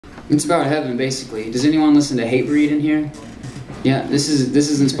It's about heaven, basically. Does anyone listen to Hatebreed in here? Yeah, this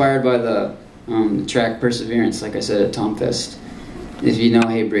is inspired by the track Perseverance, like I said at Tomfest. If you know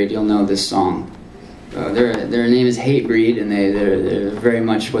Hatebreed, you'll know this song. Their name is Hatebreed, and they're very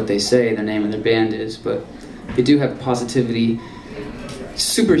much what they say the name of their band is, but they do have positivity,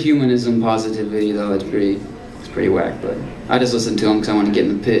 superhumanism positivity, though it's pretty whack, but I just listen to them because I want to get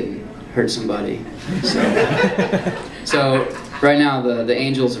in the pit and hurt somebody. So right now the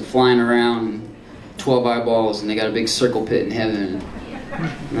angels are flying around, 12 eyeballs, and they got a big circle pit in heaven.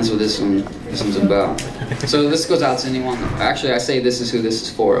 And that's what this one's about. So this goes out to anyone. Actually, I say this is who this is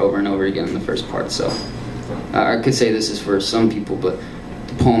for over and over again in the first part. So I could say this is for some people, but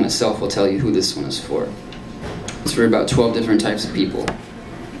the poem itself will tell you who this one is for. It's for about 12 different types of people.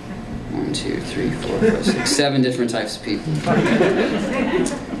 1, 2, 3, 4, 5, 6, 7 different types of people.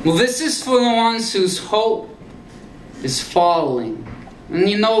 Well, this is for the ones whose hope is falling, and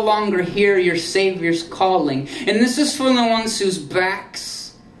you no longer hear your Savior's calling. And this is for the ones whose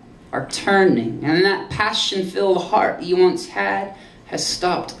backs are turning, and that passion-filled heart you once had has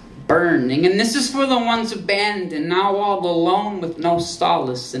stopped burning. And this is for the ones abandoned, now all alone with no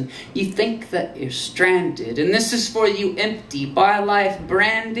solace, and you think that you're stranded. And this is for you empty, by life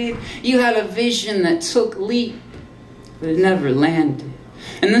branded. You had a vision that took leap, but it never landed.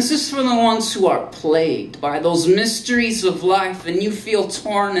 And this is for the ones who are plagued by those mysteries of life, and you feel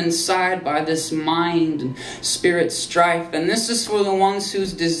torn inside by this mind and spirit strife. And this is for the ones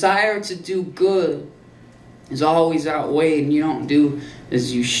whose desire to do good is always outweighed and you don't do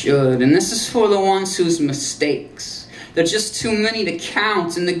as you should. And this is for the ones whose mistakes, they're just too many to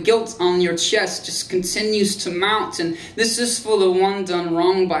count, and the guilt on your chest just continues to mount. And this is for the one done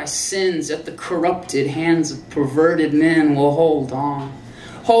wrong by sins that the corrupted hands of perverted men will hold on.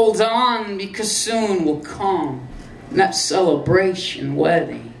 Hold on, because soon will come that celebration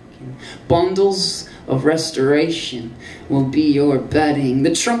wedding, and bundles of restoration will be your bedding.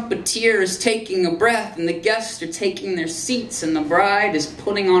 The trumpeter is taking a breath, and the guests are taking their seats, and the bride is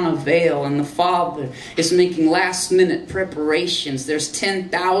putting on a veil, and the father is making last-minute preparations. There's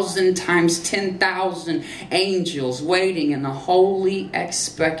 10,000 times 10,000 angels waiting in a holy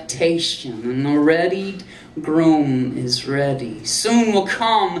expectation, and the readied groom is ready. Soon will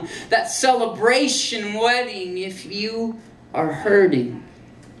come that celebration wedding. If you are hurting,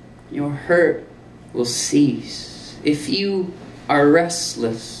 your hurt will cease. If you are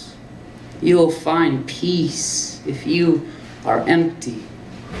restless, you will find peace. If you are empty,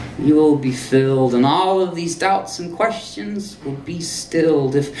 you will be filled, and all of these doubts and questions will be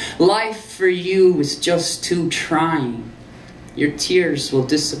stilled. If life for you is just too trying, your tears will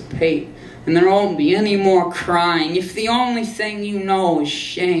dissipate, and there won't be any more crying. If the only thing you know is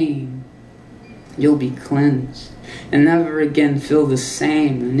shame, you'll be cleansed and never again feel the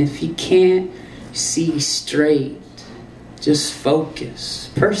same. And if you can't see straight, just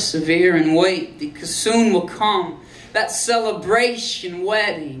focus, persevere, and wait, because soon will come that celebration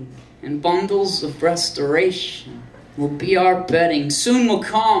wedding, and bundles of restoration will be our bedding. Soon will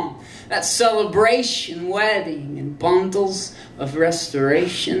come that celebration wedding, and bundles of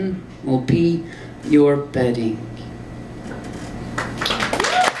restoration will be your bedding.